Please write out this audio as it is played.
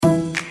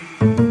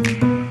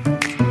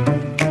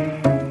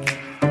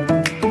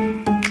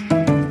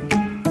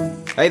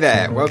Hey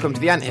there, welcome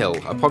to The Anthill,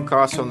 a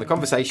podcast on The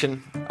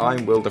Conversation.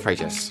 I'm Will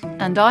DeFreitas.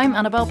 And I'm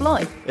Annabelle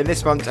Bly. In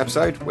this month's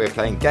episode, we're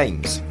playing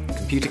games.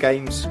 Computer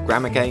games,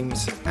 grammar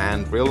games,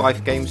 and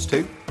real-life games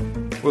too.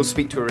 We'll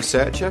speak to a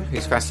researcher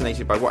who's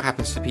fascinated by what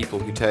happens to people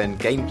who turn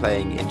game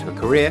playing into a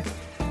career,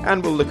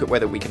 and we'll look at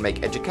whether we can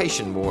make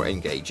education more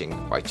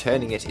engaging by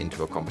turning it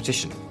into a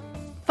competition.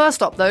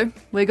 First up, though,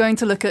 we're going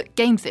to look at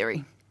game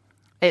theory.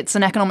 It's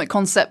an economic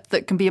concept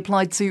that can be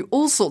applied to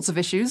all sorts of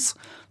issues,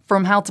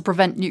 from how to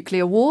prevent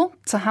nuclear war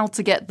to how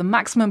to get the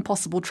maximum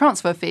possible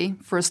transfer fee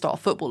for a star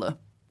footballer.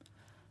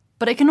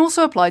 But it can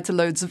also apply to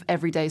loads of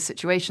everyday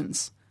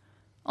situations.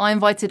 I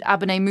invited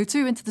Abhinay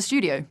Mutu into the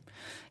studio.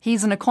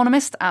 He's an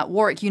economist at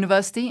Warwick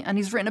University and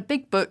he's written a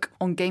big book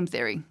on game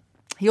theory.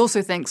 He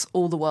also thinks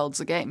all the world's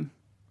a game.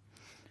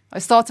 I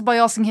started by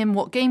asking him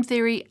what game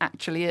theory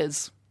actually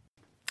is.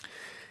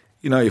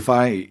 You know, if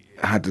I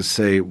had to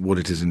say what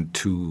it is in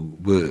two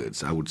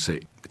words, I would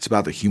say it's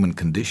about the human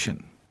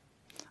condition.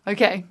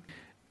 Okay.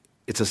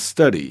 It's a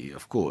study,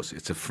 of course.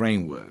 It's a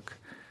framework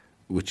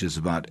which is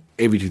about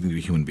everything to do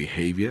with human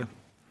behavior.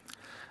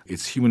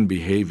 It's human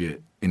behavior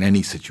in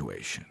any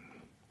situation,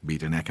 be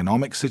it an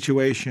economic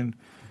situation,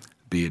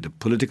 be it a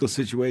political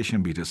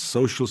situation, be it a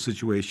social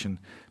situation,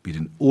 be it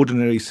an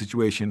ordinary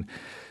situation,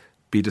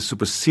 be it a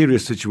super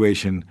serious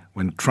situation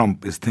when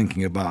Trump is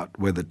thinking about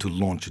whether to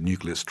launch a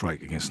nuclear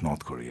strike against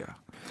North Korea.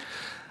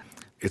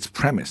 Its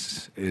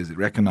premise is it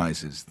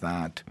recognizes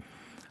that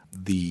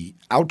the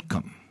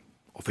outcome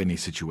of any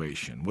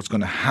situation, what's going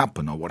to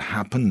happen or what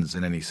happens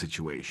in any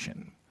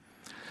situation,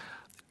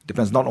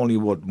 depends not only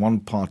what one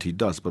party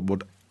does, but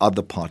what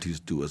other parties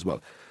do as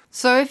well.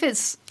 So if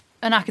it's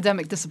an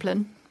academic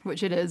discipline,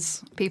 which it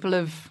is, people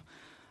have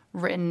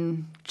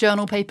written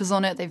journal papers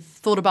on it, they've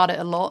thought about it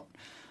a lot,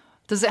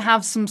 does it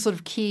have some sort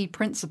of key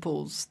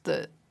principles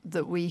that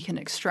we can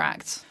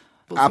extract?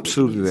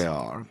 Absolutely they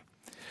are.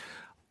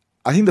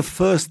 I think the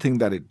first thing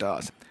that it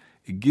does,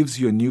 it gives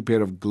you a new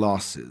pair of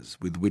glasses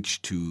with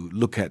which to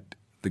look at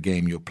the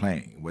game you're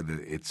playing, whether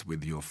it's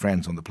with your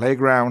friends on the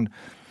playground,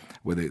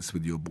 whether it's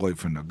with your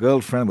boyfriend or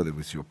girlfriend, whether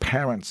it's your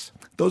parents.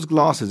 Those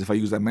glasses, if I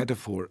use that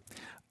metaphor,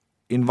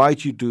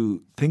 invite you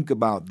to think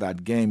about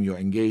that game you're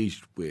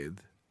engaged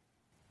with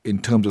in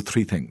terms of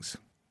three things.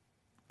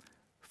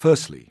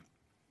 Firstly,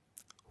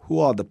 who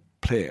are the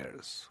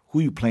players? Who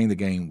are you playing the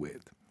game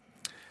with?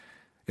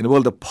 In the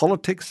world of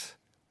politics,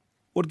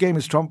 what game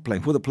is Trump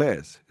playing? Who are the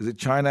players? Is it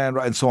China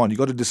and so on? You've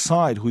got to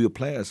decide who your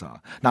players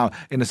are. Now,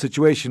 in a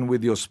situation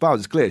with your spouse,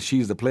 it's clear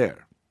she's the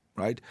player,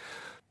 right?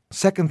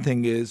 Second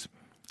thing is,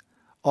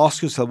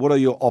 ask yourself, what are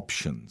your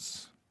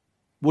options?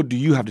 What do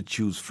you have to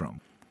choose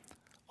from?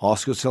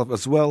 Ask yourself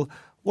as well,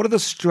 what are the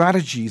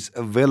strategies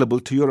available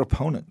to your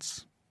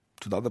opponents,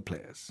 to the other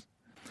players?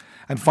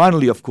 And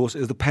finally, of course,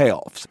 is the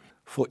payoffs.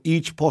 For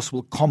each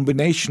possible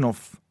combination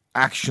of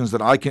actions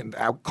that I can,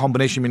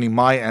 combination meaning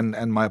my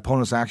and my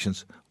opponent's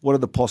actions, what are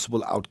the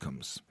possible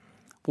outcomes?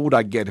 What would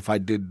I get if I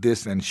did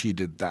this and she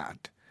did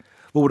that?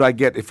 What would I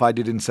get if I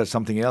did instead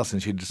something else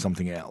and she did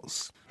something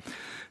else?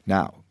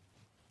 Now,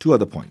 two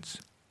other points.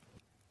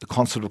 The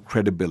concept of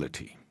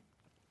credibility.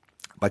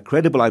 By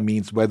credible, I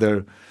mean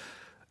whether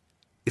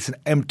it's an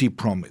empty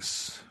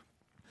promise.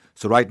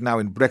 So right now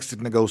in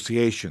Brexit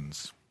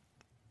negotiations,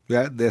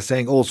 they're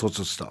saying all sorts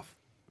of stuff.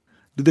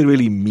 Do they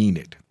really mean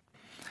it?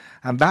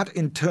 And that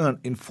in turn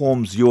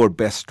informs your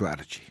best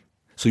strategy.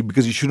 So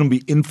because you shouldn't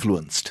be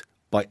influenced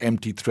by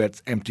empty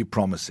threats, empty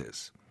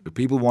promises. If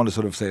people want to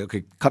sort of say,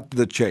 okay, cut to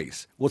the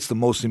chase. What's the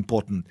most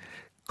important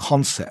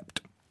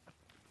concept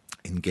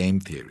in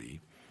game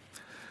theory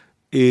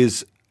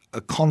is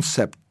a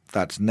concept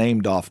that's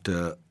named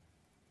after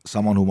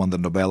someone who won the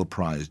Nobel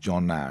Prize,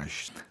 John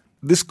Nash.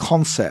 This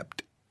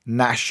concept,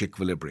 Nash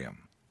equilibrium,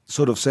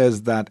 sort of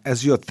says that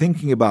as you're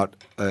thinking about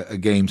a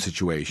game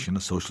situation,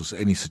 a social,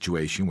 any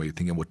situation where you're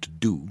thinking what to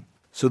do,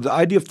 so the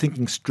idea of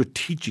thinking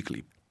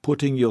strategically,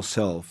 putting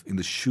yourself in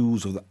the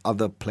shoes of the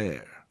other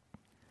player,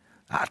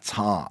 that's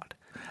hard.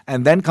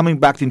 And then coming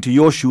back into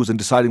your shoes and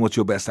deciding what's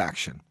your best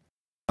action.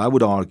 I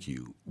would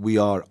argue we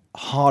are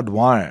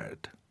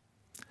hardwired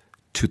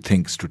to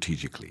think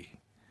strategically.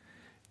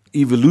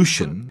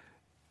 Evolution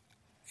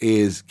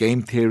is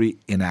game theory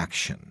in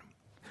action.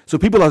 So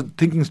people are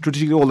thinking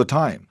strategically all the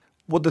time.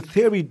 What the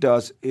theory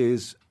does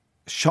is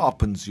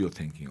sharpens your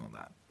thinking on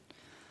that.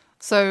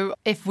 So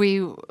if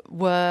we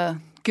were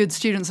good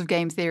students of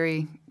game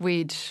theory,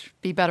 we'd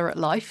be better at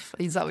life?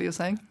 Is that what you're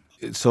saying?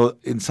 So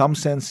in some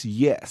sense,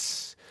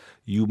 yes.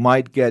 You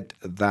might get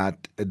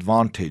that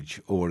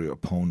advantage over your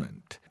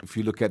opponent. If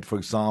you look at, for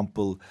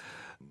example,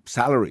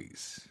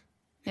 salaries,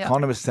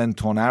 economists tend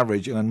to, on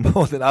average, earn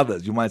more than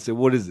others. You might say,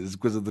 what is this?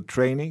 Because of the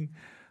training?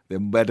 They're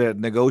better at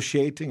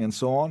negotiating and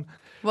so on.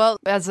 Well,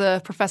 as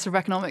a professor of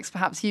economics,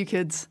 perhaps you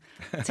could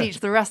teach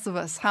the rest of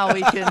us how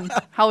we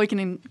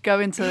can go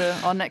into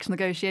our next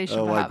negotiation.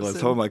 Oh perhaps. My God!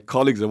 Some of my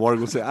colleagues at Warwick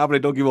will say,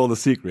 "Abhinay, don't give all the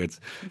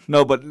secrets."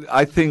 No, but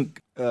I think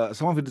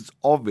some of it is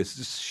obvious. It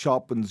just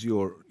sharpens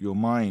your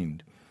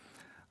mind.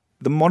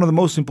 One of the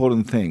most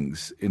important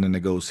things in a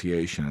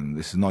negotiation, and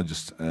this is not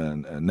just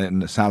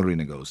a salary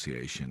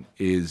negotiation,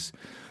 is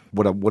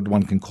what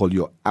one can call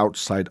your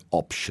outside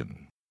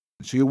option.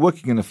 So you're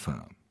working in a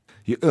firm.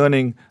 You're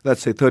earning,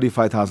 let's say,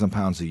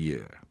 £35,000 a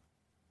year.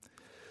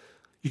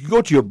 You can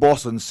go to your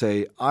boss and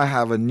say, I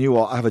have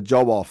a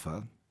job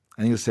offer.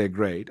 And he'll say,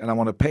 great, and I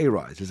want a pay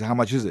rise. He'll say, how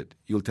much is it?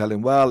 You'll tell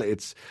him, well,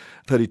 it's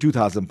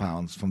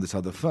 £32,000 from this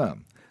other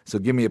firm. So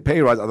give me a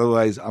pay rise,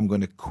 otherwise I'm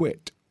going to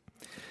quit.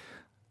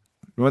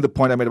 Remember the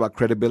point I made about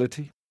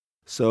credibility?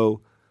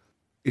 So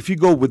if you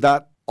go with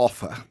that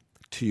offer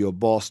to your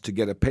boss to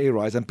get a pay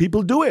rise, and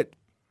people do it,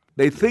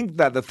 they think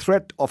that the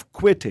threat of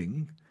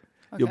quitting,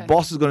 your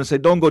boss is going to say,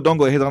 don't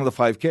go, here's another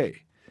 5K.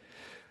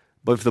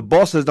 But if the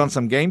boss has done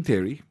some game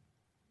theory,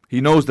 he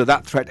knows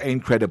that threat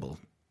ain't credible.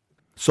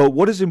 So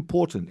what is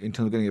important in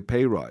terms of getting a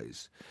pay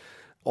rise?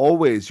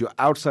 Always your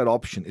outside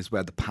option is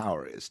where the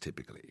power is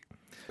typically.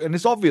 And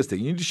it's obvious thing.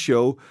 You need to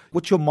show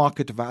what's your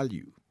market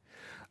value.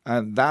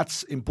 And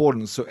that's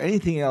important. So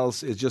anything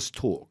else is just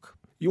talk.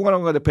 You want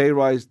to get a pay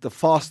rise, the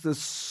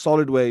fastest,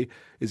 solid way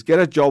is get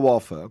a job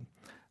offer.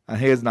 And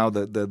here's now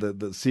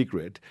the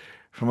secret.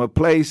 From a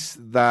place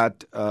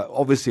that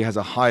obviously has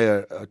a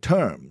higher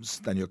terms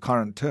than your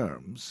current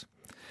terms,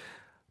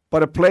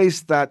 but a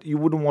place that you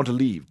wouldn't want to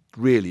leave,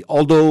 really.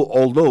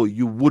 Although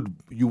you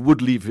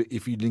would leave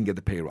if you didn't get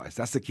the pay rise.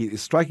 That's the key.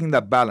 It's striking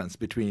that balance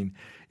between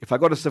if I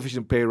got a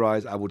sufficient pay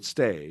rise, I would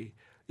stay.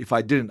 If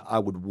I didn't, I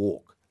would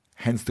walk.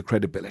 Hence the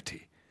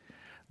credibility.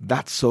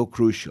 That's so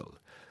crucial.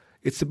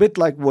 It's a bit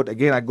like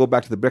I go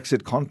back to the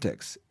Brexit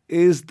context.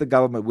 Is the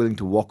government willing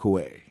to walk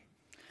away?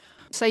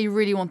 Say you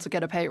really want to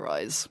get a pay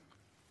rise.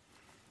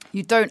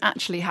 You don't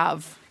actually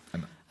have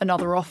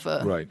another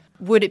offer. Right.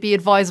 Would it be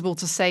advisable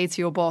to say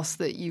to your boss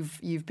that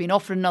you've been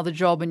offered another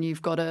job and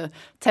you've got a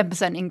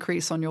 10%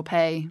 increase on your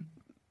pay,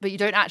 but you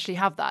don't actually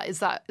have that? Is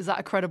that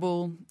a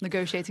credible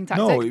negotiating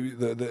tactic? No,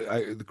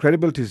 the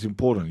credibility is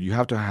important. You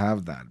have to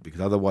have that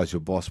because otherwise your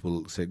boss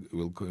will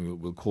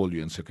call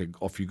you and say, okay,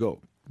 off you go.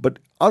 But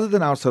other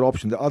than outside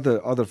option, the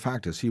other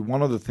factors. See,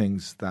 one of the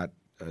things that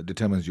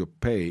determines your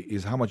pay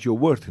is how much you're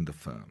worth in the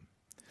firm.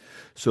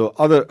 So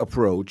other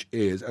approach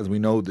is, as we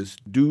know this,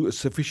 do a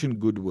sufficient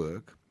good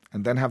work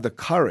and then have the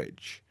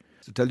courage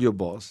to tell your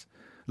boss,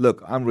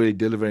 look, I'm really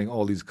delivering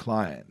all these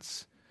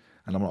clients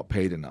and I'm not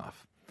paid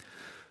enough.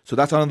 So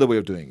that's another way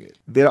of doing it.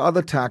 There are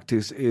other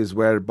tactics is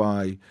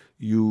whereby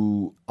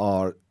you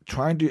are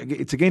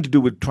it's again to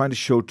do with trying to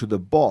show to the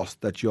boss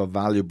that you're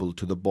valuable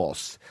to the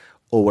boss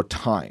over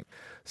time.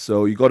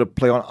 So you got to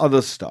play on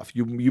other stuff.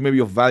 You may be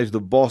of value to the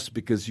boss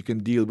because you can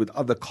deal with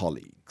other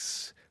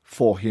colleagues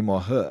for him or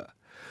her.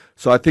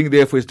 So I think,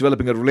 therefore, it's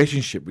developing a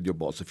relationship with your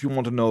boss. If you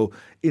want to know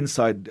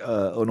inside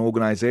an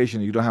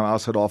organization, you don't have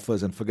outside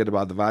offers and forget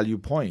about the value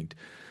point.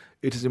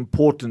 It is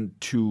important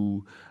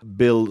to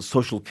build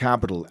social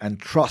capital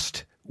and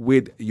trust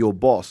with your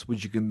boss,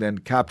 which you can then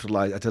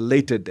capitalize at a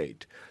later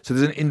date. So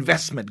there's an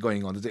investment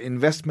going on. There's an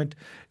investment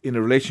in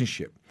a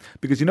relationship.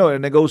 Because, in a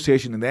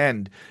negotiation in the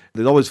end,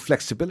 there's always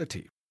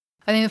flexibility.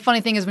 I think the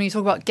funny thing is when you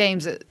talk about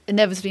games, it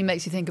inevitably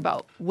makes you think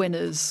about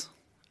winners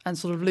and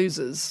sort of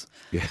losers.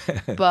 Yeah.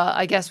 But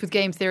I guess with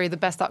game theory, the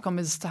best outcome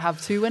is to have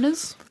two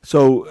winners.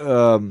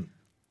 So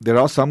there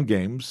are some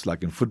games,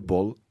 like in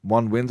football,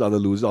 one wins, other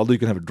loses, although you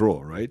can have a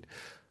draw, right?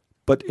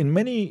 But in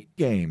many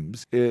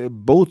games,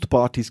 both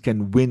parties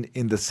can win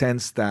in the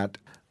sense that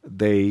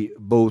they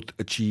both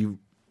achieve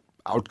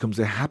outcomes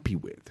they're happy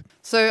with.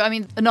 So, I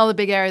mean, another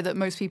big area that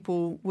most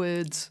people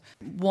would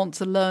want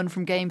to learn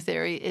from game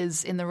theory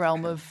is in the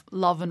realm of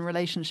love and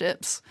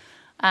relationships.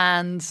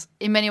 And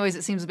in many ways,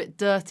 it seems a bit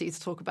dirty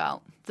to talk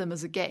about them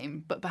as a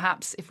game. But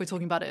perhaps if we're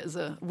talking about it as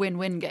a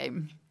win-win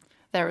game,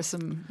 there are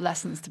some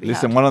lessons to be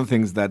had. One of the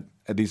things that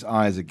at least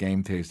I as a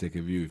game theorist take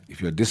a view,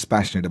 if you're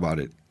dispassionate about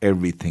it,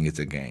 everything is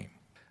a game.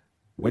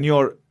 When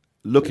you're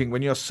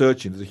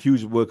searching, there's a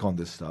huge work on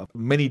this stuff.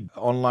 Many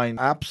online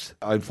apps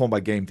are informed by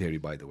game theory,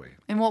 by the way.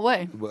 In what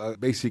way? Well,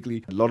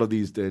 basically, a lot of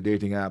these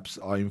dating apps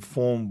are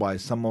informed by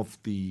some of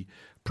the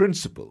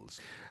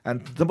principles.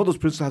 And some of those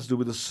principles has to do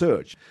with the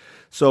search.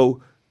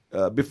 So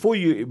before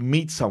you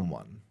meet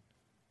someone,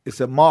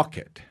 it's a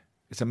market.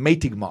 It's a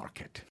mating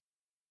market.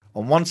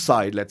 On one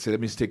side, let's say,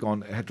 let me stick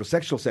on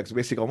heterosexual sex.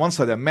 Basically, on one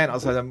side, there are men, other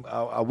side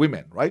are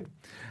women, right?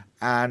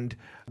 And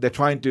they're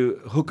trying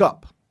to hook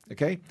up,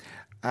 okay?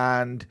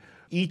 And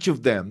each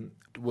of them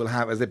will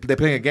have, they're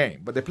playing a game,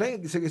 but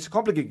it's a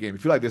complicated game.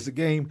 If you like, there's a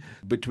game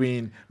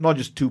between not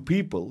just two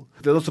people.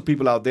 There's also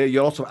people out there.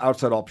 You're also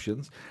outside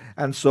options.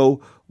 And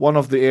so one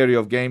of the area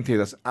of game theory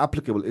that's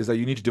applicable is that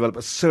you need to develop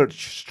a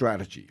search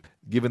strategy,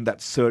 given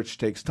that search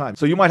takes time.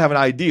 So you might have an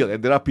ideal,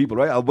 and there are people,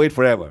 right? I'll wait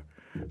forever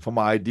for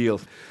my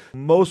ideal.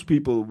 Most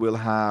people will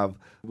have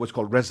what's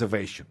called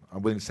reservation.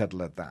 I'm willing to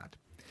settle at that.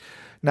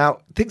 Now,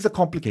 things are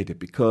complicated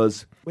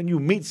because when you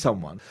meet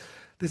someone,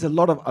 there's a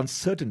lot of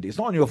uncertainty. It's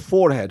not on your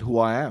forehead who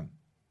I am.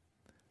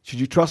 Should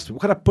you trust me?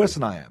 What kind of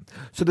person I am?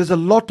 So there's a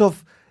lot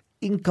of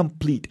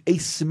incomplete,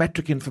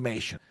 asymmetric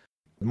information.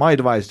 My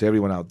advice to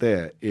everyone out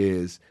there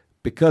is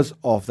because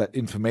of that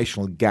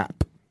informational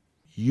gap,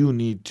 you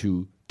need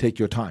to take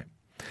your time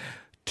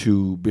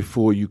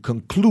before you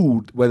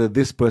conclude whether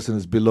this person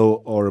is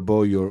below or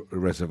above your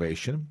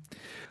reservation.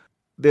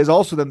 There's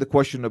also then the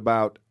question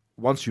about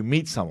once you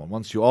meet someone,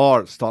 once you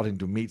are starting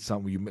to meet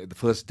someone, the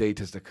first date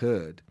has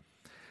occurred,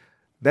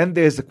 then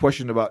there's the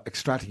question about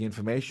extracting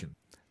information.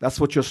 That's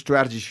what your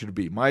strategy should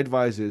be. My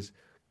advice is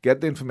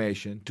get the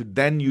information to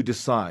then you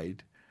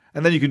decide,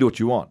 and then you can do what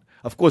you want.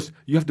 Of course,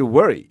 you have to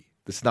worry.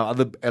 This is now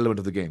other element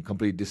of the game,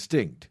 completely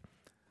distinct.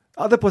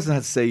 The other person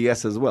has to say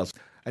yes as well.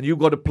 And you've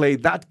got to play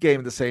that game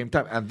at the same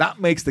time. And that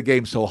makes the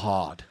game so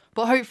hard.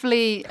 But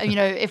hopefully,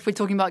 if we're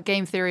talking about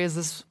game theory as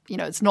this,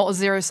 it's not a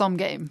zero-sum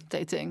game,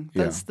 dating.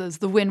 There's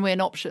the win-win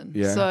option.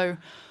 Yeah. So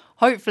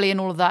hopefully in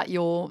all of that,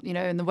 you're,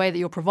 in the way that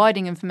you're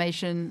providing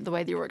information, the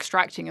way that you're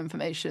extracting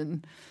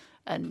information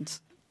and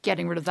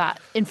getting rid of that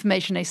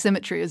information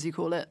asymmetry, as you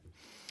call it,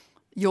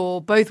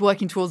 you're both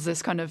working towards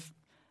this kind of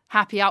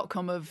happy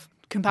outcome of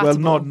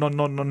compatible. Well,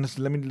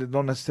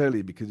 not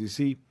necessarily, because you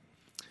see,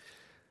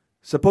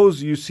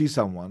 suppose you see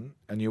someone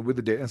and you're with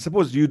the date, and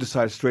suppose you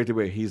decide straight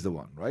away he's the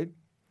one, right?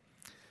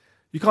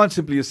 You can't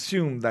simply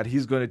assume that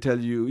he's going to tell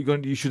you,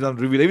 you should not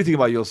reveal everything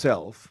about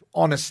yourself,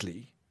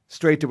 honestly,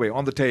 straight away,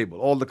 on the table,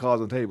 all the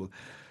cards on the table,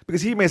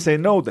 because he may say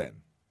no then.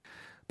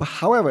 But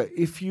however,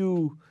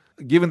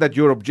 given that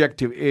your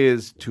objective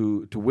is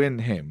to win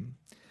him,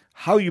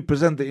 how you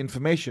present the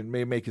information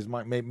may make his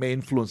mind, may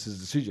influence his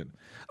decision.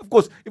 Of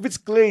course, if it's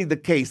clearly the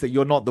case that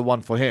you're not the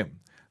one for him,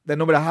 then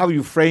no matter how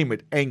you frame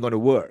it, ain't going to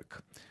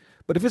work.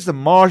 But if it's a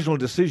marginal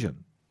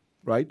decision,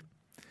 right,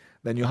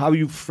 then how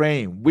you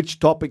frame which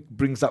topic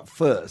brings up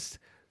first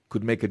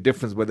could make a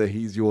difference whether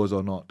he's yours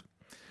or not.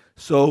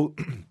 So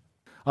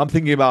I'm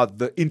thinking about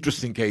the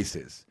interesting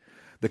cases,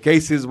 the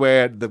cases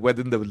where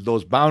within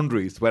those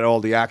boundaries where all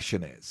the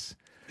action is,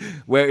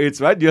 where it's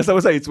right. Yes, I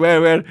would say it's where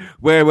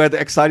the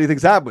exciting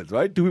things happen.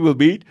 Right, two people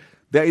meet,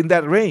 they're in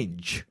that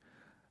range,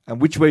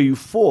 and which way you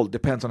fall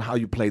depends on how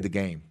you play the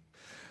game.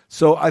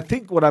 So I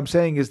think what I'm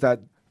saying is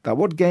that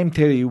what game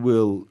theory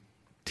will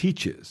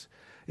teach us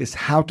is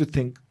how to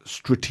think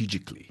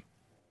strategically,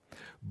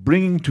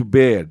 bringing to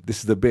bear, this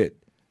is the bit,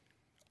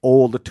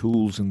 all the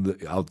tools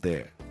out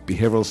there,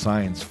 behavioral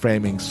science,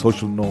 framing,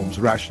 social norms,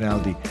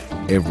 rationality,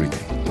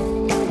 everything.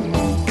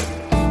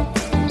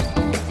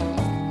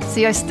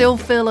 See, I still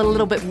feel a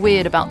little bit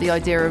weird about the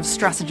idea of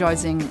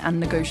strategizing and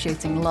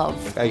negotiating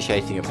love.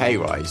 Negotiating a pay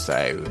rise,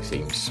 though,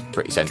 seems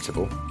pretty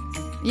sensible.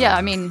 Yeah,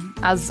 I mean,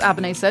 as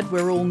Abhinay said,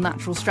 we're all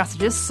natural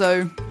strategists,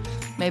 so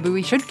maybe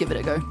we should give it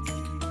a go.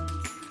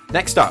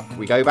 Next up,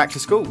 we go back to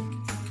school.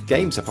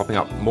 Games are popping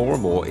up more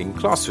and more in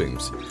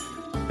classrooms.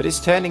 But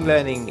is turning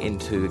learning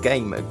into a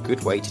game a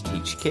good way to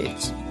teach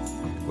kids?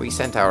 We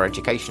sent our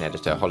education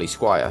editor, Holly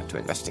Squire, to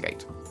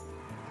investigate.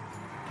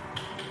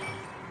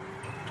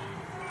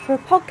 For a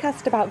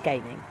podcast about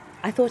gaming,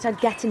 I thought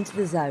I'd get into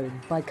the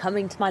zone by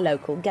coming to my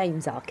local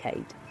games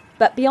arcade.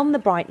 But beyond the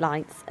bright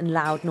lights and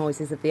loud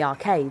noises of the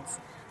arcades,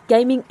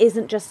 gaming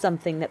isn't just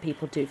something that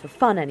people do for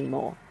fun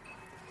anymore.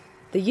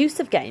 The use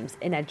of games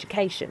in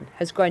education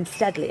has grown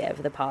steadily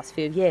over the past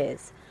few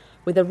years,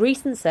 with a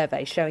recent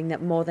survey showing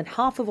that more than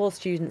half of all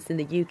students in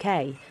the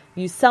UK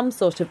use some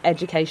sort of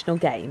educational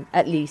game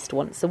at least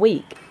once a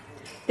week.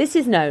 This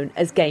is known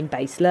as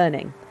game-based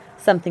learning,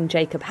 something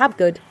Jacob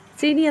Habgood,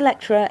 Senior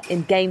Lecturer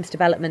in Games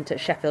Development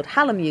at Sheffield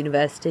Hallam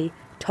University,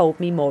 told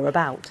me more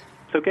about.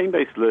 So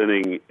game-based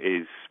learning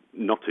is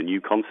not a new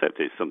concept.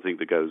 It's something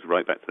that goes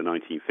right back to the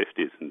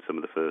 1950s and some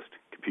of the first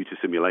computer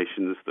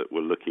simulations that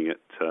were looking at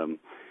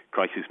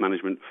crisis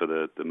management for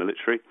the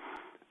military.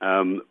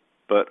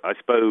 But I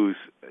suppose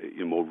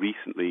more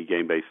recently,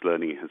 game-based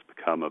learning has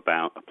become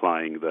about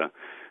applying the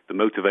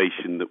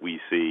motivation that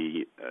we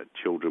see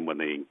children when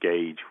they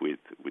engage with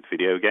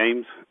video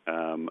games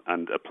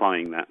and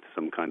applying that to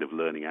some kind of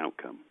learning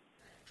outcome.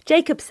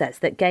 Jacob says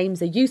that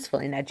games are useful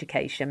in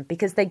education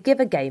because they give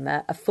a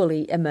gamer a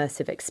fully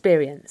immersive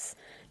experience.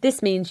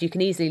 This means you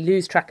can easily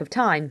lose track of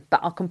time,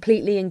 but are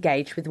completely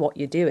engaged with what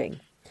you're doing.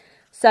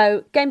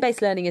 So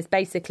game-based learning is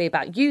basically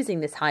about using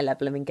this high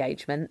level of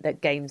engagement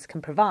that games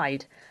can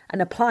provide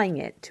and applying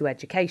it to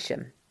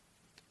education.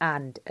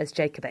 And as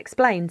Jacob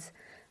explains,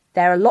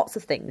 there are lots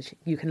of things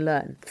you can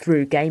learn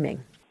through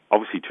gaming.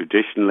 Obviously,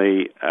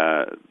 traditionally,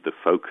 the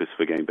focus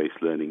for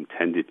game-based learning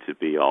tended to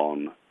be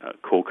on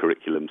core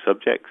curriculum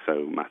subjects,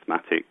 so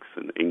mathematics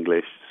and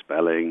English,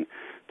 spelling,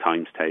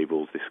 times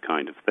tables, this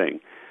kind of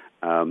thing.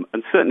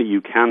 And certainly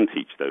you can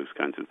teach those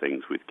kinds of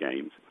things with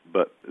games,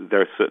 but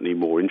there are certainly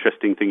more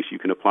interesting things you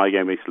can apply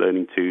game-based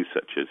learning to,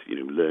 such as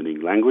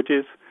learning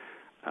languages.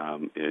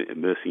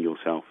 Immersing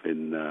yourself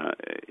in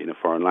a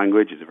foreign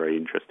language is a very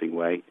interesting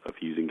way of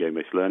using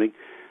game-based learning.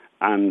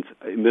 And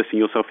immersing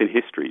yourself in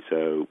history,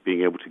 so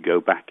being able to go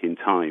back in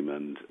time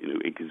and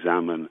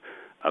examine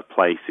a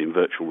place in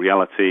virtual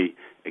reality,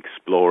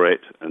 explore it,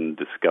 and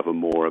discover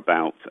more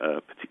about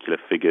particular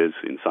figures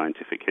in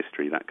scientific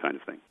history, that kind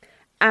of thing.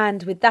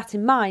 And with that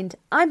in mind,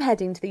 I'm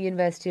heading to the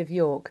University of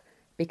York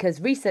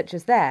because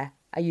researchers there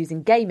are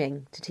using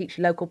gaming to teach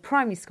local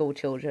primary school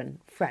children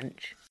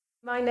French.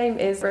 My name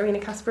is Rowena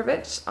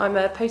Kasparovich. I'm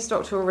a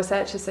postdoctoral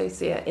research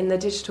associate in the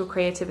Digital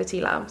Creativity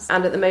Labs,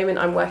 and at the moment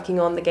I'm working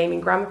on the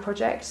Gaming Grammar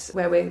project,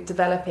 where we're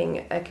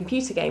developing a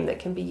computer game that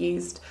can be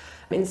used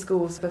in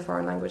schools for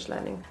foreign language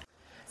learning.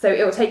 So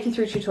it will take you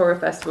through a tutorial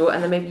first of all,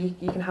 and then maybe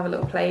you can have a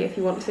little play if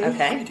you want to.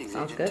 Okay,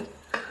 sounds good.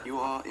 You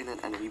are in an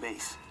enemy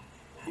base.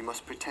 You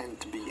must pretend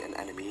to be an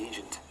enemy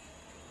agent.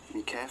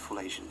 Be careful,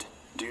 agent.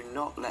 Do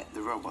not let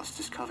the robots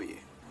discover you.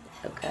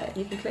 Okay,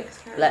 You can click.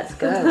 let's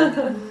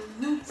go.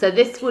 So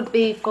this would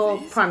be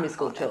for primary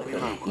school children?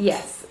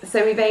 Yes,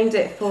 so we've aimed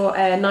it for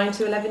 9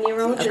 to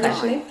 11-year-olds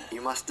initially.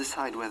 You must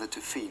decide whether to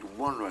feed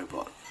one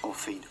robot or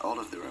feed all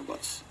of the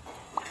robots.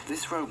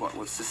 This robot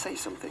wants to say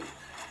something.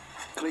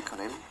 Click on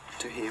him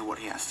to hear what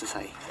he has to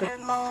say.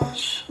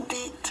 Mange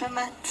des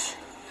tomates.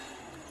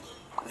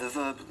 The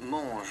verb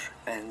mange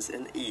ends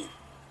in E.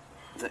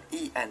 The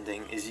E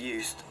ending is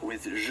used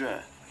with je,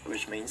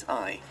 which means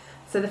I.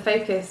 So the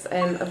focus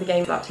of the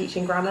game is about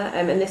teaching grammar,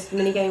 and this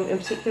mini-game in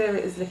particular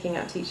is looking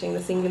at teaching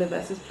the singular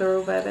versus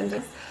plural verb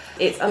endings.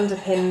 It's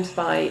underpinned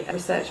by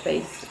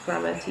research-based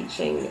grammar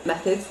teaching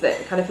methods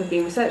that kind of have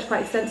been researched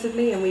quite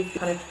extensively, and we've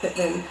kind of put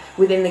them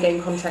within the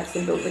game context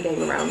and built the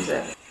game around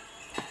it.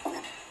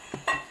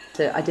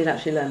 So I did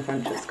actually learn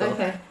French at school,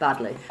 Okay.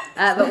 badly.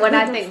 But when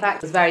I think back,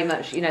 it was very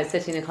much,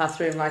 sitting in a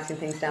classroom writing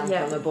things down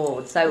Yeah. from a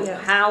board. So Yeah.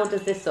 how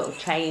does this sort of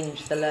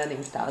change the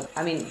learning style?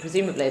 I mean,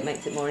 presumably it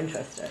makes it more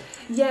interesting.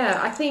 Yeah,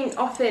 I think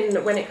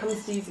often when it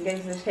comes to using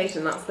games in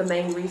education, that's the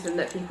main reason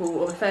that people,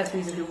 or the first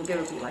reason people give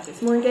it, like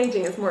it's more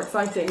engaging, it's more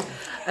exciting.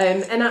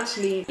 And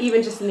actually,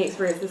 even just in the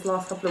experience this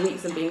last couple of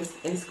weeks of being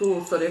in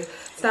school, sort of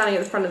standing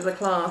at the front of the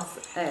class,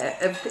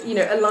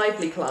 a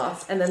lively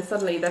class, and then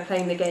suddenly they're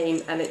playing the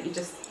game, and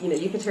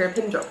you can hear a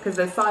pin drop because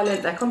they're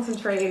silent, they're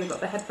concentrating, they've got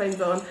their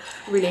headphones on,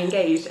 really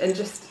engaged. And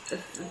just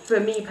for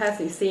me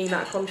personally, seeing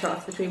that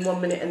contrast between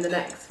 1 minute and the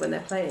next when they're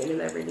playing and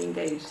they're really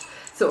engaged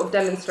sort of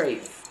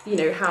demonstrates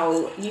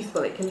how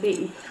useful it can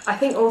be. I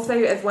think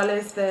also, as well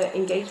as the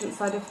engagement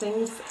side of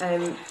things,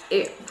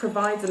 it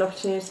provides an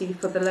opportunity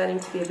for the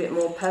learning to be a bit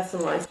more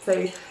personalised.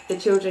 So the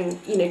children,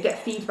 get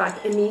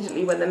feedback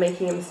immediately when they're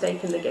making a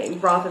mistake in the game,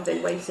 rather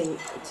than waiting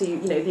to,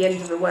 the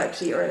end of a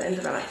worksheet or the end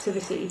of an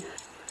activity.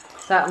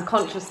 So I'm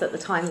conscious that the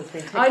time has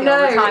been ticking I know,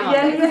 all the time on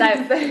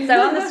yeah, this. So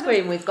on the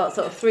screen we've got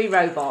sort of 3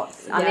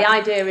 robots, and the Yeah.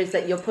 idea is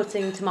that you're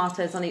putting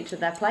tomatoes on each of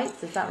their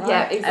plates, is that right?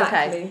 Yeah,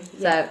 exactly. Okay,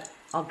 Yeah. so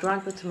I'll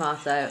drag the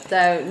tomato.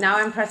 So now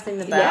I'm pressing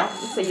the bell. Yeah,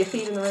 so you're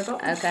feeding the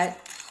robot. Okay.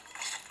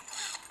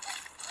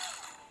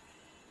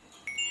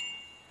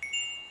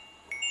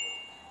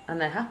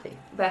 And they're happy.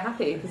 They're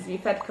happy because you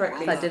fed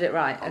correctly. So I did it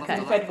right, okay.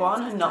 You fed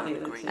one and not the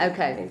other two.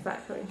 Okay.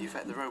 Exactly. You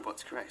fed the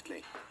robots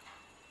correctly.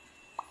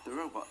 The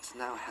robots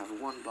now have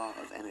 1 bar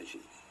of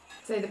energy.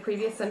 So the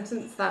previous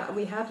sentence that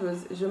we had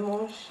was je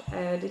mange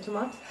des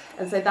tomates,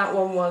 and so that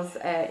one was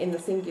in the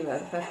singular,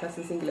 the first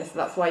person singular, so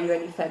that's why you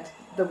only fed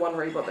the one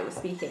robot that was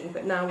speaking.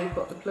 But now we've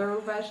got the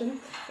plural version,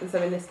 and so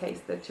in this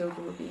case the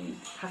children would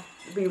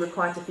be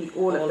required to feed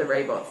all of the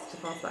robots to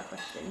pass that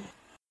question.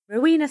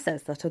 Rowena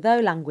says that although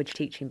language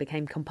teaching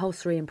became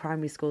compulsory in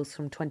primary schools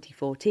from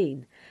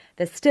 2014,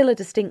 there's still a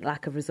distinct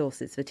lack of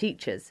resources for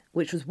teachers,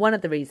 which was one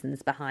of the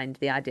reasons behind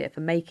the idea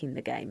for making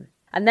the game.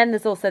 And then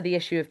there's also the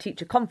issue of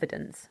teacher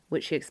confidence,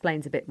 which she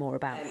explains a bit more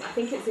about. I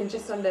think it's in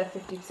just under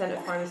 50%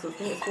 of primary schools.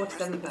 I think it's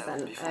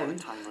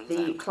 47%.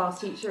 The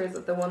class teacher is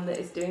the one that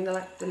is delivering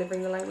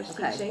the language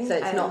teaching. So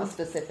it's not a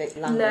specific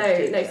language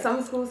teacher. No.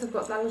 Some schools have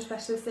got language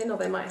specialists in, or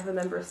they might have a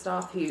member of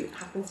staff who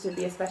happens to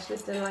be a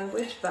specialist in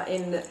language. But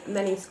in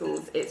many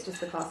schools, it's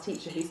just the class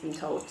teacher who's been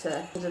told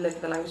to deliver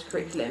the language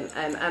curriculum.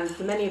 And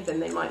for many of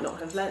them, they might not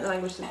have learnt the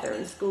language since they're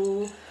in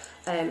school.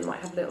 Might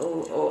have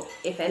little or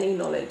if any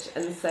knowledge,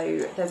 and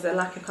so there's a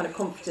lack of kind of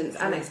competence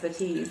and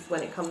expertise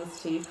when it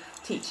comes to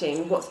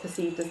teaching what's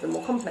perceived as the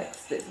more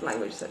complex bits of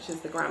language, such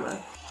as the grammar.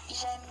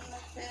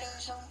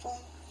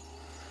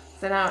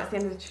 So now it's the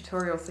end of the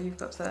tutorial, so you've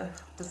got to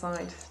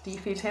decide, do you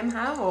feed him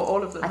ham or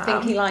all of them ham? I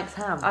think he likes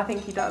ham. I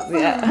think he does.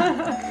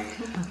 Yeah.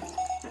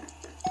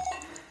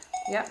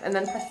 Yeah, and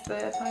then press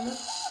the timer.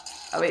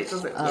 Oh wait,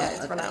 does it? Yeah,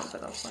 it's run out,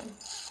 but that's fine.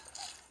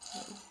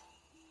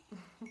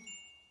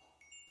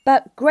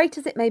 But great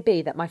as it may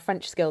be that my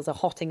French skills are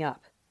hotting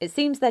up, it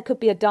seems there could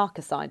be a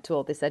darker side to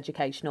all this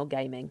educational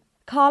gaming.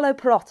 Carlo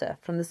Perotta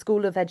from the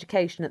School of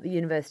Education at the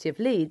University of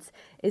Leeds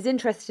is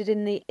interested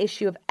in the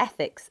issue of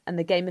ethics and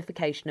the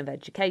gamification of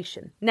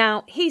education.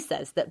 Now, he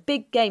says that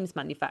big games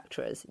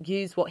manufacturers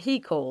use what he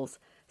calls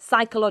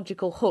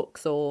psychological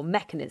hooks or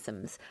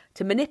mechanisms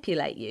to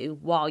manipulate you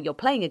while you're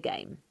playing a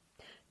game.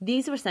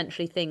 These are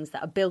essentially things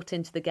that are built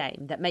into the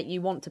game that make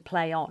you want to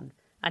play on,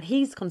 and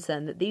he's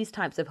concerned that these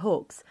types of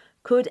hooks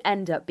could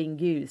end up being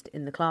used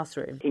in the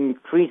classroom.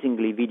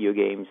 Increasingly, video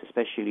games,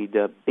 especially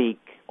the big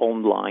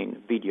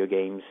online video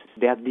games,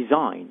 they are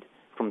designed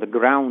from the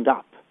ground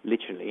up,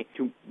 literally,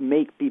 to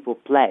make people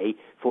play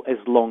for as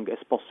long as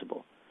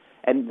possible.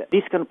 And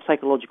these kind of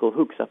psychological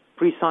hooks are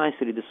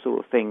precisely the sort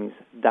of things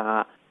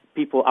that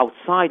people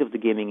outside of the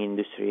gaming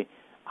industry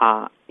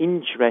are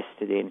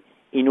interested in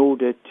in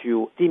order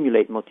to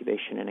stimulate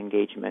motivation and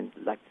engagement,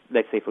 like,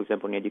 let's say, for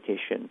example, in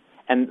education.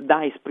 And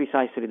that is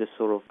precisely the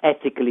sort of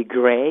ethically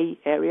grey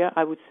area,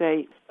 I would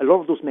say. A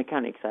lot of those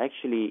mechanics are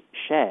actually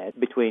shared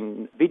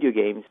between video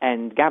games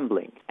and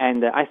gambling.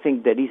 And I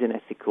think there is an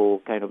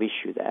ethical kind of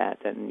issue there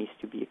that needs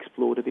to be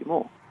explored a bit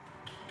more.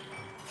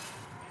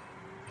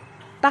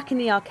 Back in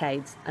the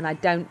arcades, and I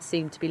don't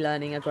seem to be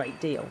learning a great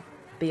deal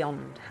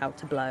beyond how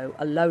to blow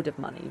a load of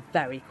money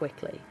very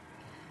quickly.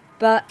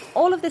 But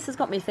all of this has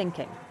got me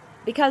thinking,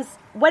 because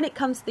when it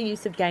comes to the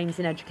use of games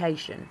in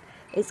education,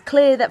 it's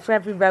clear that for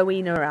every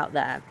Rowena out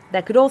there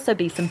could also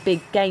be some big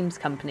games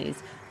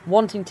companies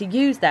wanting to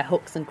use their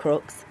hooks and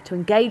crooks to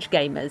engage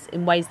gamers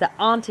in ways that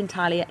aren't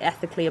entirely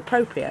ethically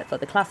appropriate for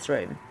the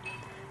classroom.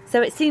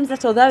 So it seems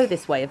that although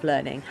this way of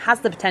learning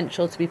has the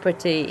potential to be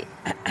pretty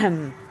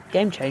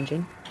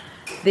game-changing,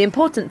 the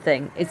important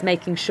thing is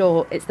making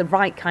sure it's the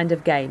right kind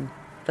of game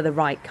for the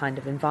right kind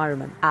of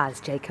environment, as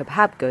Jacob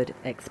Habgood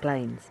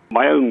explains.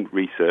 My own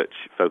research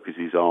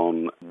focuses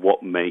on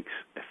what makes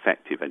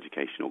effective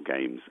educational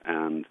games,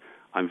 and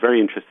I'm very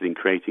interested in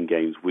creating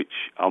games which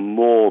are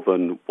more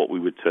than what we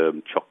would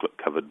term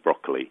chocolate-covered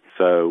broccoli.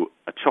 So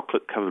a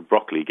chocolate-covered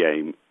broccoli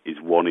game is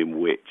one in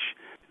which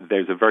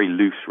there's a very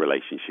loose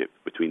relationship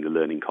between the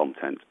learning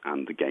content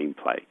and the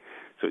gameplay.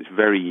 So it's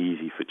very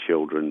easy for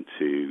children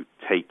to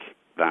take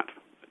that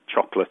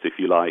chocolate, if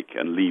you like,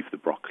 and leave the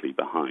broccoli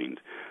behind.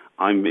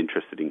 I'm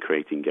interested in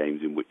creating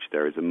games in which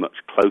there is a much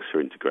closer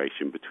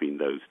integration between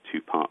those two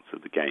parts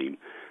of the game,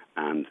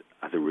 and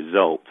as a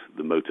result,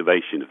 the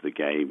motivation of the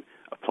game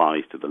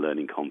applies to the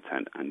learning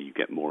content, and you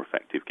get more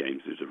effective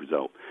games as a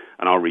result.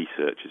 And our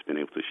research has been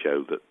able to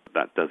show that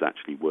that does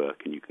actually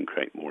work, and you can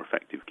create more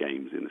effective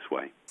games in this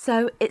way.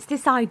 So it's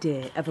this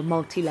idea of a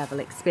multi-level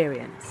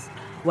experience,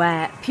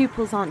 where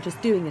pupils aren't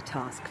just doing a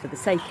task for the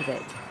sake of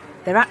it,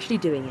 they're actually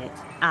doing it,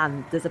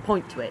 and there's a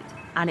point to it,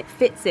 and it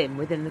fits in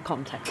within the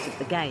context of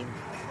the game.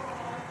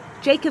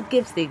 Jacob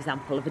gives the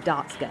example of a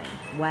darts game,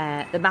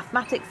 where the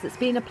mathematics that's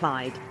being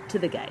applied to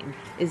the game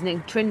is an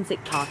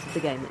intrinsic part of the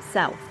game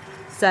itself.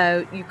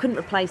 So you couldn't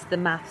replace the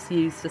maths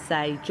used for,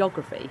 say,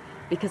 geography,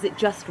 because it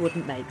just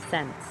wouldn't make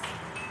sense.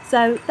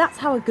 So that's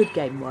how a good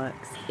game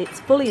works.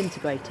 It's fully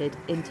integrated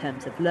in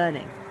terms of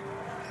learning.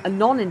 A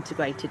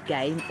non-integrated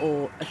game,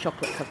 or a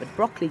chocolate-covered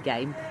broccoli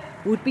game,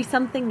 would be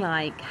something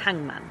like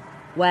Hangman,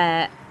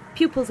 where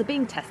pupils are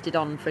being tested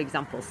on, for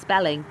example,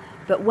 spelling,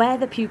 but where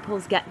the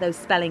pupils get those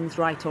spellings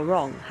right or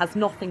wrong has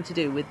nothing to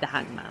do with the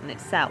hangman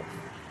itself.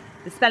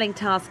 The spelling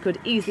task could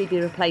easily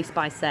be replaced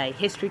by, say,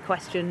 history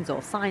questions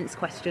or science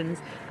questions,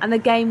 and the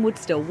game would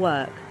still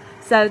work.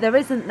 So there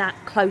isn't that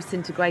close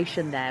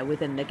integration there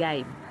within the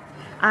game.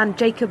 And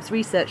Jacob's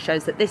research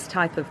shows that this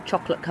type of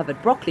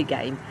chocolate-covered broccoli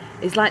game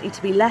is likely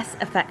to be less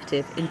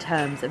effective in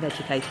terms of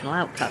educational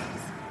outcomes.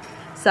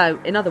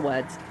 So, in other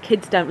words,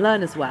 kids don't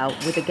learn as well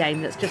with a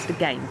game that's just a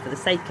game for the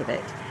sake of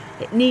it.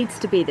 It needs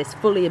to be this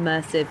fully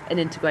immersive and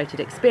integrated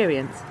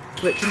experience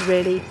which can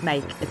really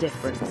make a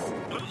difference.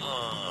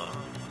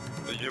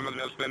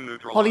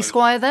 Holly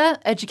Squire there,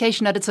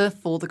 education editor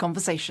for The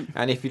Conversation.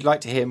 And if you'd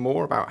like to hear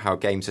more about how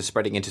games are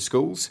spreading into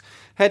schools,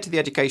 head to the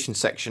education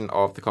section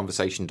of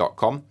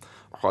theconversation.com.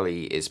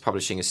 Holly is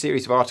publishing a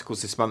series of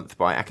articles this month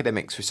by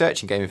academics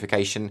researching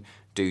gamification.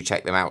 Do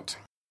check them out.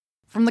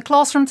 From the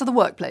classroom to the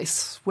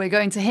workplace, we're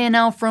going to hear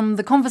now from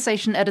The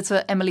Conversation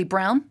editor Emily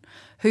Brown,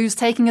 who's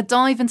taking a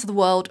dive into the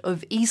world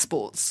of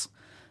esports.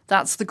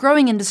 That's the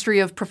growing industry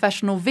of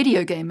professional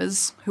video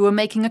gamers who are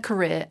making a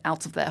career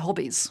out of their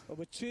hobbies. Well,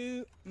 with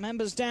two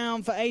members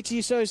down for 80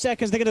 or so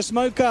seconds, they're going to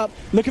smoke up,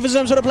 looking for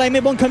some sort of play.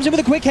 Mid one comes in with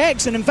a quick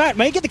hex, and in fact,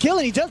 may get the kill,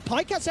 and he does.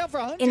 Pike gets out for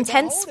 100.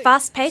 Intense,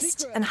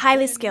 fast-paced, and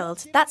highly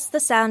skilled. That's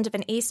the sound of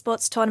an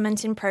esports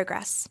tournament in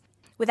progress.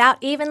 Without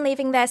even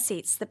leaving their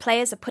seats, the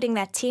players are putting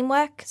their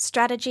teamwork,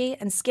 strategy,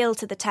 and skill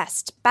to the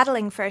test,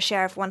 battling for a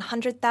share of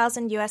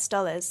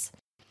 $100,000.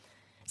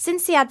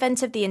 Since the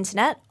advent of the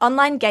internet,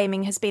 online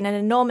gaming has been an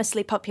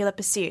enormously popular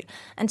pursuit,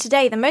 and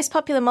today the most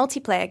popular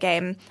multiplayer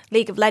game,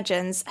 League of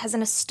Legends, has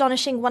an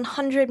astonishing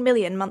 100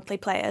 million monthly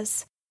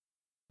players.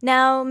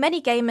 Now,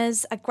 many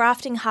gamers are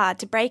grafting hard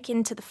to break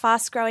into the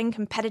fast-growing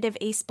competitive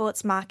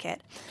esports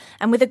market,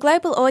 and with a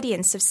global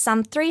audience of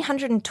some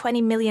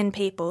 320 million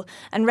people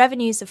and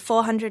revenues of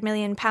 £400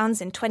 million in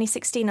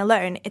 2016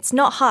 alone, it's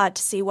not hard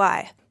to see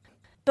why.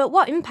 But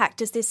what impact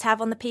does this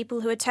have on the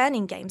people who are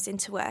turning games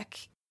into work?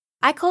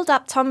 I called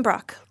up Tom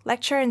Brock,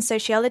 lecturer in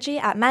sociology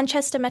at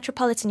Manchester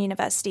Metropolitan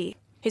University,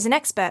 who's an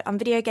expert on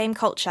video game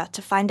culture,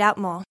 to find out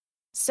more.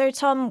 So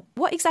Tom,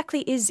 what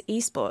exactly is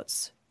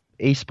esports?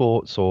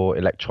 Esports, or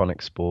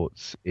electronic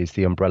sports, is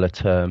the umbrella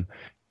term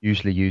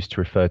usually used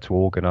to refer to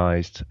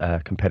organised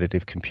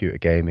competitive computer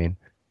gaming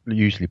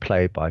usually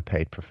played by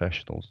paid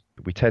professionals.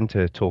 We tend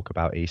to talk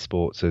about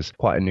esports as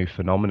quite a new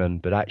phenomenon,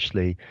 but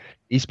actually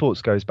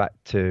esports goes back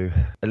to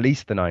at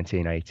least the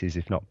 1980s,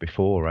 if not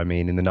before. I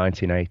mean, in the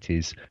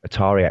 1980s,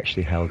 Atari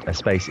actually held a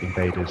Space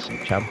Invaders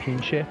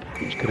Championship,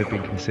 which could have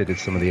been considered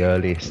some of the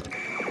earliest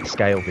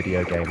scale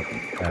video game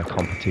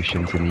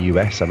competitions in the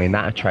US. I mean,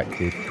 that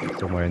attracted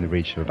somewhere in the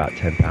region of about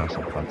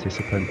 10,000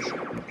 participants.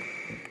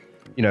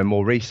 You know,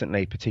 more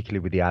recently, particularly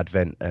with the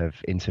advent of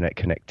internet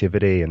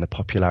connectivity and the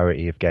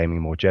popularity of gaming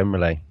more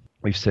generally,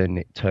 we've seen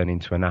it turn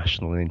into a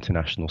national and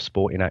international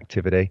sporting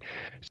activity.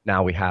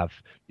 Now we have,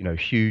 you know,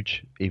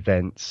 huge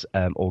events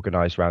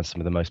organised around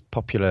some of the most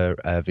popular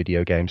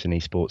video games and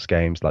esports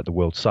games, like the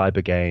World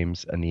Cyber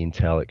Games and the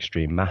Anthill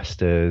Extreme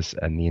Masters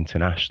and the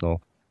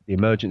International. The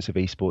emergence of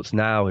esports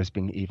now has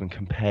been even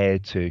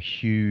compared to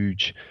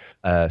huge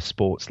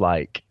sports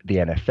like the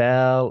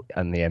NFL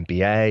and the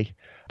NBA.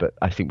 But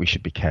I think we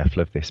should be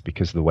careful of this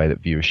because of the way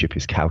that viewership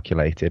is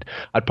calculated.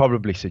 I'd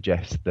probably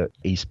suggest that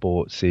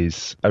esports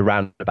is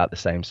around about the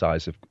same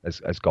size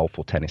as golf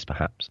or tennis,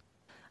 perhaps.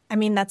 I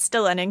mean, that's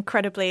still an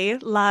incredibly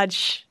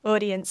large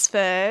audience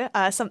for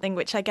something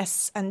which I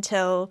guess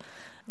until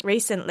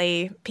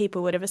recently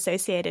people would have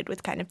associated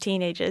with kind of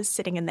teenagers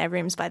sitting in their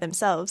rooms by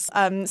themselves.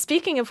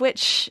 Speaking of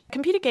which,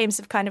 computer games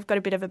have kind of got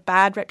a bit of a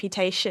bad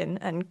reputation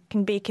and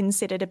can be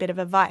considered a bit of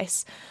a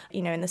vice,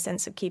 you know, in the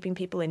sense of keeping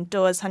people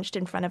indoors, hunched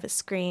in front of a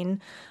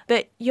screen.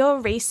 But your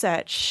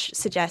research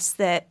suggests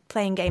that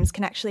playing games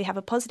can actually have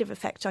a positive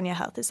effect on your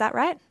health. Is that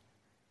right?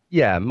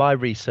 Yeah, my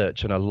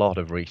research and a lot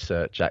of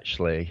research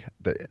actually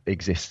that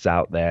exists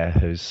out there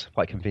has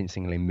quite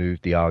convincingly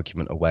moved the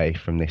argument away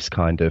from this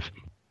kind of,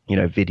 you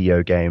know,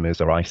 video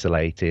gamers are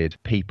isolated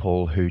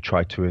people who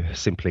try to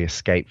simply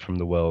escape from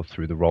the world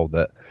through the role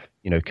that,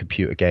 you know,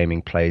 computer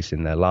gaming plays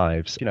in their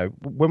lives. You know,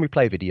 when we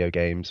play video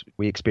games,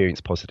 we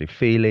experience positive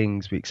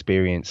feelings, we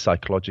experience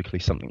psychologically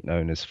something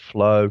known as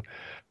flow.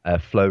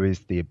 Flow is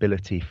the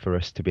ability for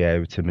us to be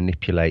able to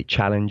manipulate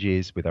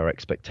challenges with our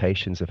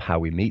expectations of how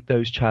we meet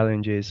those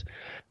challenges.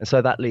 And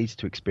so that leads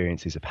to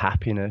experiences of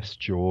happiness,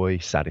 joy,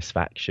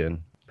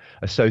 satisfaction.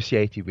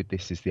 Associated with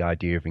this is the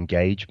idea of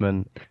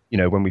engagement. You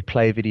know, when we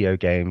play video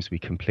games, we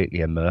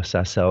completely immerse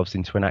ourselves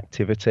into an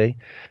activity.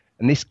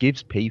 And this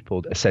gives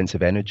people a sense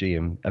of energy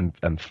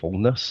and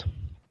fullness.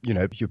 You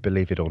know, you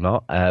believe it or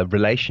not,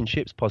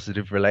 relationships,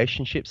 positive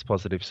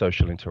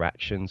social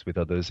interactions with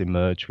others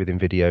emerge within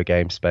video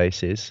game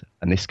spaces.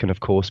 And this can, of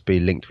course,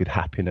 be linked with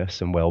happiness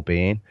and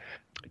well-being.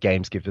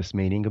 Games give us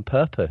meaning and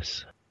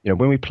purpose. You know,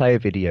 when we play a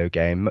video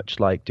game,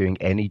 much like doing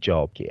any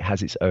job, it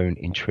has its own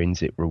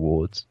intrinsic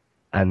rewards.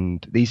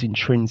 And these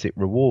intrinsic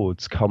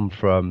rewards come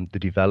from the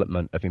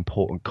development of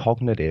important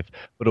cognitive,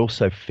 but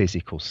also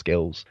physical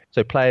skills.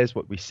 So players,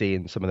 what we see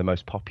in some of the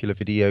most popular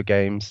video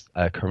games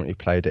currently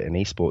played at an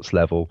esports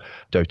level,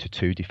 Dota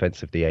 2,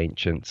 Defense of the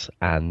Ancients,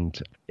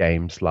 and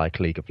games like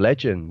League of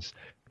Legends,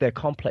 they're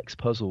complex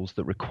puzzles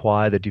that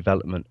require the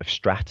development of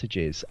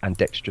strategies and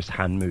dexterous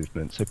hand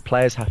movement. So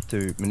players have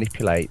to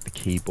manipulate the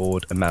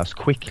keyboard and mouse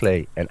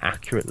quickly and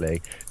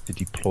accurately to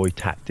deploy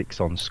tactics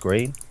on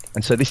screen.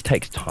 And so this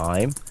takes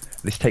time.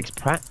 This takes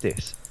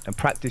practice, and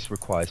practice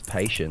requires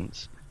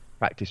patience,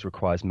 practice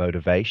requires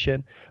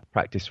motivation,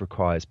 practice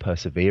requires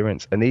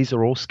perseverance, and these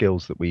are all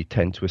skills that we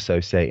tend to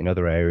associate in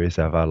other areas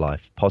of our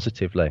life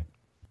positively.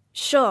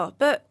 Sure,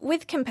 but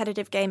with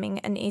competitive gaming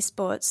and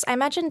esports, I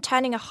imagine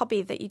turning a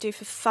hobby that you do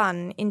for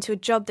fun into a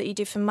job that you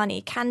do for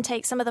money can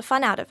take some of the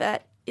fun out of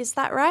it. Is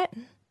that right?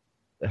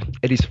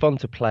 It is fun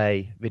to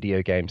play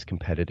video games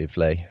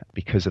competitively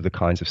because of the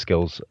kinds of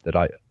skills that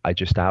I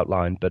just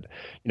outlined. But,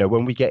 you know,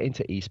 when we get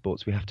into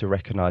esports, we have to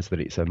recognize that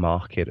it's a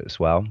market as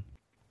well.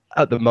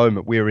 At the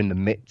moment, we're in the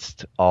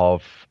midst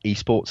of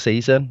esports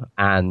season.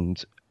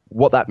 And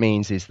what that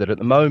means is that at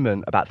the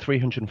moment, about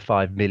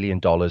 $305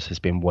 million has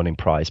been won in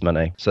prize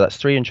money. So that's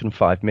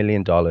 $305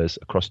 million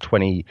across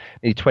nearly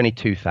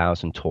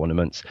 22,000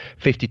 tournaments.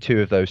 52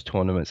 of those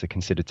tournaments are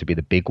considered to be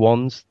the big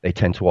ones. They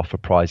tend to offer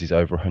prizes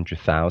over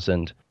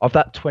 100,000. Of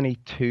that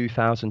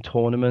 22,000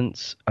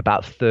 tournaments,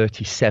 about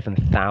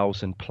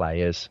 37,000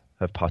 players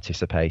have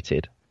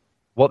participated.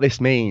 What this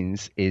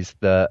means is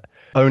that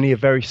only a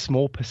very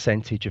small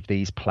percentage of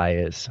these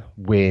players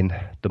win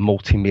the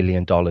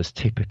multi-million dollars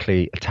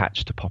typically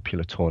attached to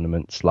popular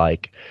tournaments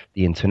like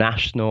the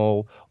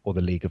International or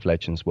the League of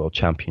Legends World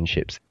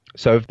Championships.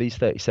 So of these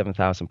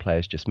 37,000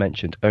 players just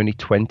mentioned, only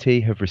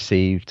 20 have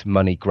received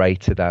money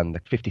greater than the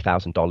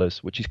 $50,000,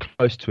 which is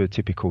close to a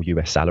typical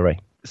US salary.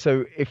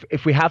 So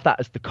if we have that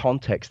as the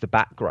context, the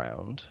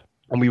background,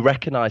 and we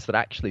recognize that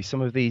actually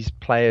some of these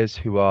players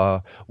who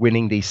are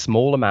winning these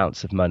small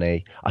amounts of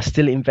money are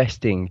still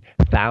investing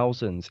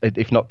thousands,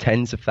 if not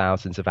tens of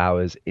thousands of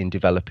hours in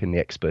developing the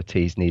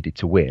expertise needed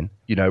to win.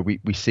 You know,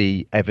 we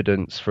see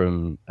evidence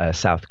from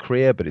South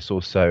Korea, but it's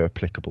also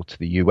applicable to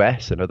the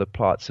US and other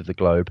parts of the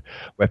globe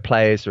where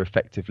players are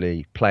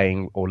effectively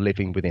playing or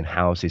living within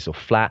houses or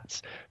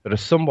flats that are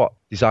somewhat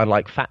designed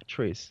like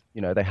factories.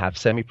 You know, they have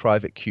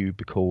semi-private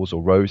cubicles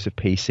or rows of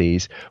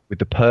PCs with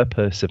the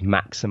purpose of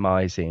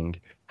maximizing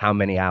how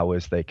many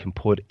hours they can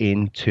put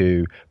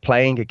into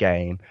playing a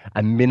game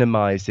and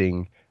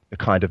minimizing the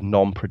kind of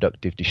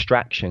non-productive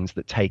distractions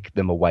that take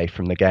them away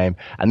from the game.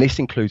 And this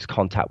includes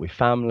contact with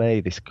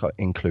family, this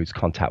includes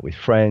contact with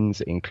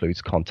friends, it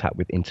includes contact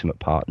with intimate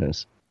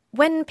partners.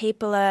 When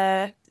people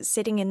are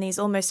sitting in these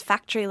almost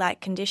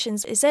factory-like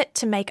conditions, is it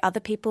to make other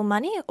people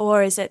money,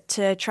 or is it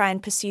to try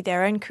and pursue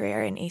their own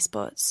career in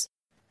esports?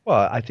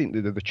 Well, I think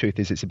the truth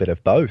is it's a bit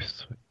of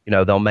both. You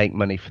know, they'll make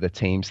money for the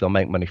teams, they'll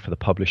make money for the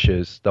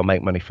publishers, they'll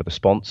make money for the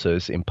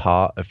sponsors in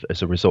part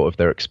as a result of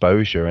their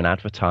exposure and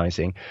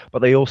advertising.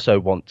 But they also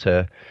want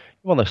to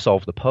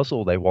solve the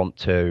puzzle. They want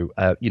to,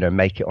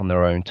 make it on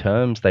their own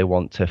terms. They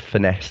want to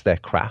finesse their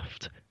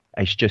craft.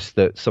 It's just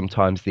that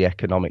sometimes the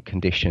economic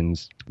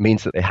conditions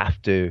means that they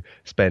have to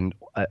spend,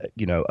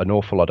 an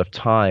awful lot of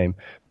time.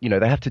 You know,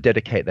 they have to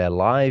dedicate their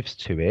lives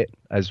to it,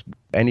 as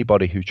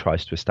anybody who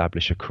tries to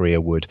establish a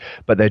career would.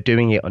 But they're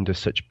doing it under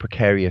such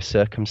precarious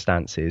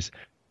circumstances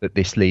that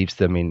this leaves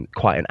them in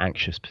quite an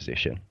anxious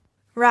position.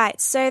 Right,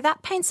 so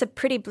that paints a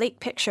pretty bleak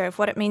picture of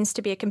what it means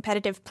to be a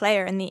competitive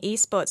player in the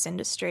esports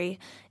industry.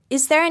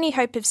 Is there any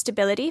hope of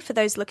stability for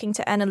those looking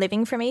to earn a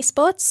living from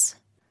esports?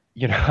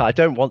 You know, I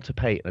don't want to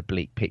paint a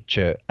bleak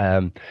picture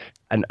and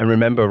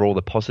remember all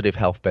the positive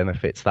health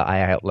benefits that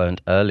I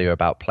outlined earlier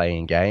about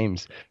playing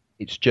games.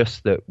 It's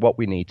just that what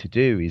we need to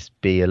do is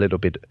be a little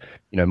bit,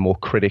 more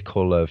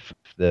critical of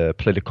the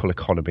political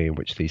economy in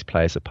which these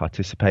players are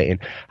participating.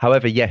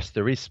 However, yes,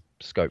 there is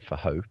scope for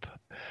hope.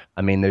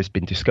 I mean, there's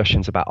been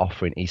discussions about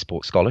offering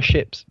esports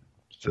scholarships.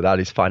 So that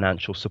is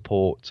financial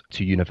support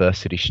to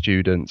university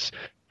students.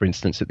 For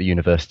instance, at the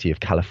University of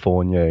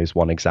California is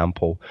one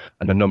example,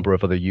 and a number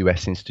of other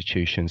US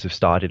institutions have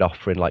started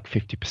offering like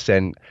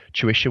 50%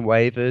 tuition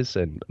waivers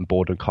and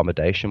board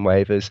accommodation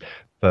waivers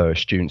for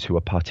students who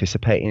are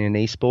participating in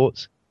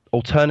esports.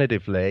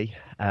 Alternatively,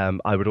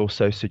 I would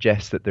also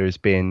suggest that there has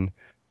been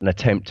an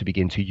attempt to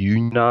begin to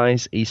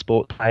unionize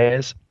esports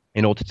players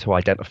in order to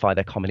identify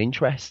their common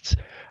interests,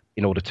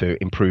 in order to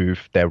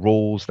improve their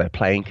rules, their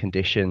playing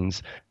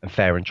conditions, and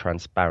fair and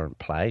transparent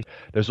play.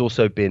 There's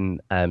also been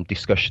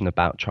discussion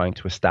about trying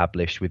to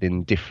establish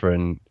within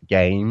different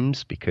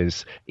games,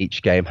 because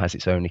each game has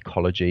its own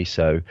ecology,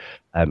 so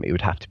it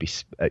would have to be,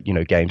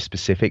 game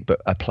specific,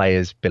 but a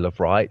player's bill of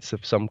rights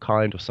of some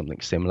kind or something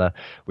similar,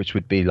 which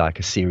would be like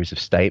a series of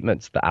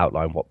statements that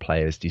outline what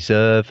players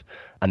deserve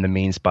and the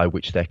means by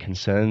which their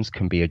concerns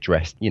can be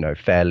addressed,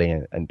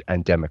 fairly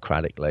and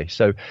democratically.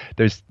 So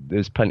there's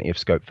plenty of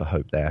scope for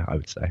hope there, I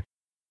would say.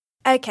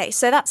 Okay,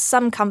 so that's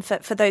some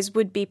comfort for those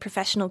would-be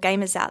professional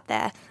gamers out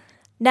there.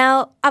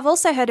 Now, I've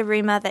also heard a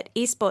rumour that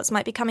esports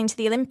might be coming to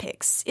the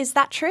Olympics. Is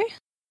that true?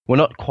 We're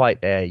not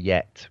quite there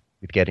yet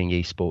with getting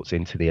esports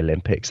into the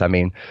Olympics. I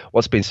mean,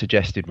 what's been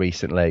suggested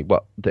recently,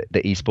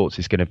 the esports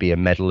is going to be a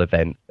medal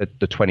event at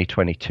the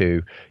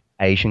 2022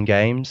 Asian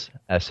Games.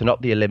 So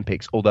not the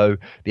Olympics, although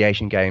the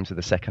Asian Games are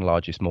the second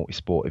largest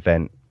multi-sport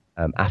event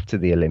after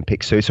the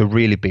Olympics. So it's a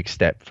really big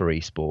step for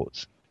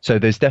esports. So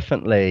there's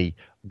definitely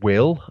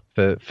will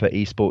for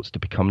esports to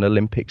become an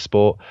Olympic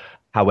sport.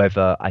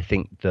 However, I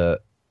think that,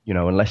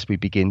 unless we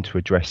begin to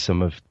address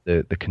some of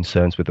the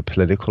concerns with the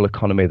political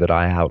economy that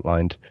I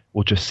outlined,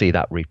 we'll just see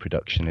that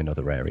reproduction in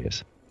other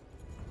areas.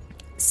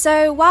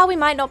 So while we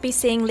might not be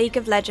seeing League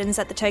of Legends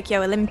at the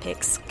Tokyo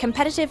Olympics,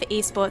 competitive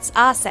esports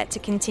are set to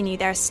continue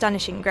their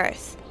astonishing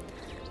growth.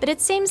 But it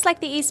seems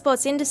like the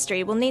esports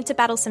industry will need to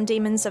battle some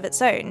demons of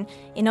its own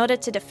in order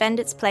to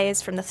defend its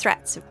players from the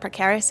threats of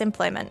precarious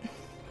employment.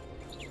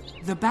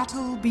 The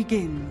battle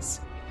begins.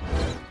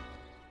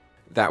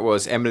 That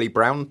was Emily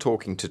Brown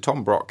talking to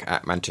Tom Brock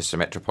at Manchester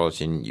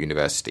Metropolitan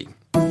University.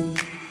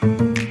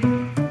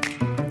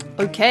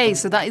 Okay,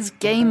 so that is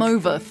game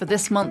over for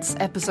this month's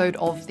episode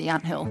of The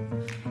Anthill.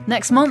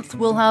 Next month,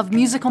 we'll have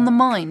Music on the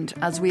Mind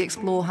as we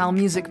explore how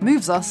music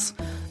moves us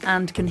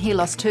and can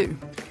heal us too.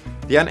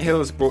 The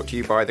Anthill is brought to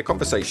you by The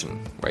Conversation,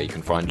 where you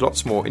can find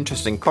lots more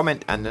interesting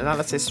comment and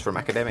analysis from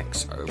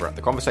academics over at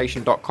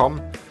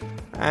theconversation.com.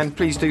 And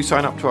please do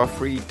sign up to our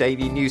free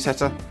daily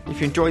newsletter. If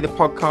you enjoy the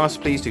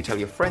podcast, please do tell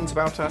your friends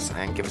about us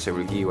and give us a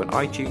review on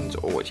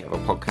iTunes or whichever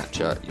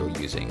podcatcher you're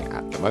using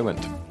at the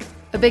moment.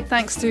 A big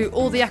thanks to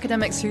all the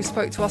academics who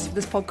spoke to us for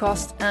this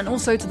podcast, and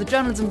also to the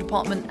journalism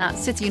department at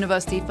City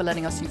University for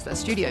letting us use their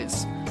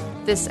studios.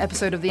 This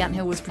episode of The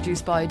Anthill was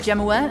produced by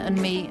Gemma Ware and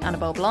me,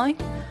 Annabelle Bly.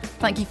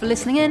 Thank you for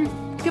listening in.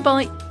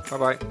 Goodbye.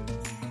 Bye-bye.